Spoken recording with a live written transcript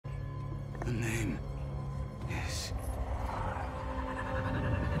The name is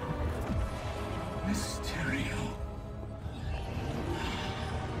Misterio.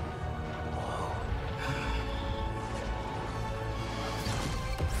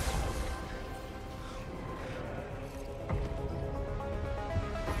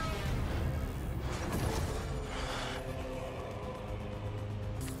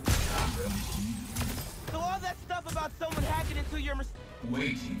 So all that stuff about someone hacking into your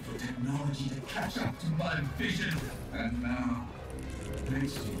Waiting for technology to catch up to my vision. And now,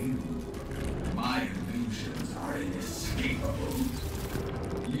 thanks to you, my illusions are inescapable.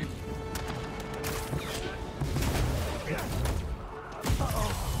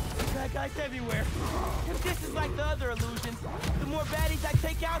 Uh-oh. Bad guys everywhere. If this is like the other illusions, the more baddies I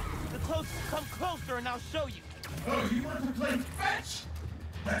take out, the closer come closer and I'll show you. Oh, you want to play fetch?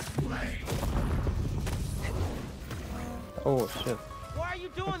 Let's play. Oh shit. Why are you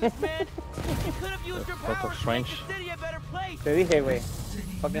doing this, man? You could have used your power to make the city a better place. Te dije, güey.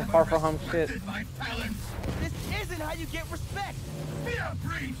 Fucking far from home shit. This isn't how you get respect. Fear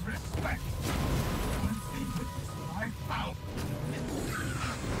breeds respect. One thing with my power.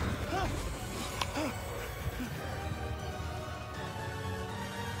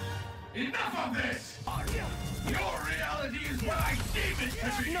 Enough of this! Your reality is what I deem it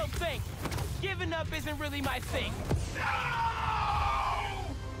to be! No thanks. Giving up isn't really my thing. No!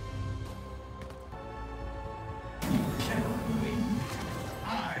 You cannot win. I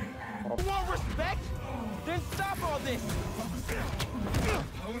am. You want respect? Then stop all this.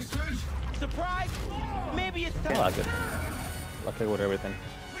 Power surge? Surprise? Maybe it's I time. like it. I play with everything.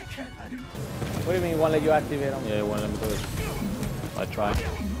 We can't let him. What do you mean, won't let you activate them? Yeah, it won't let me do it. I try.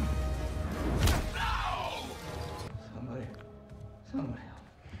 Somebody.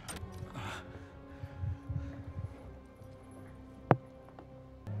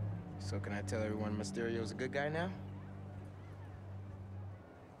 So can I tell everyone Mysterio's a good guy now?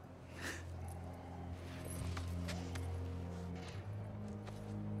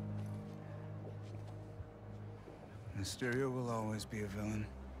 Misterio will always be a villain.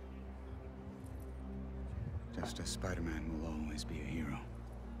 Just as Spider-Man will always be a hero.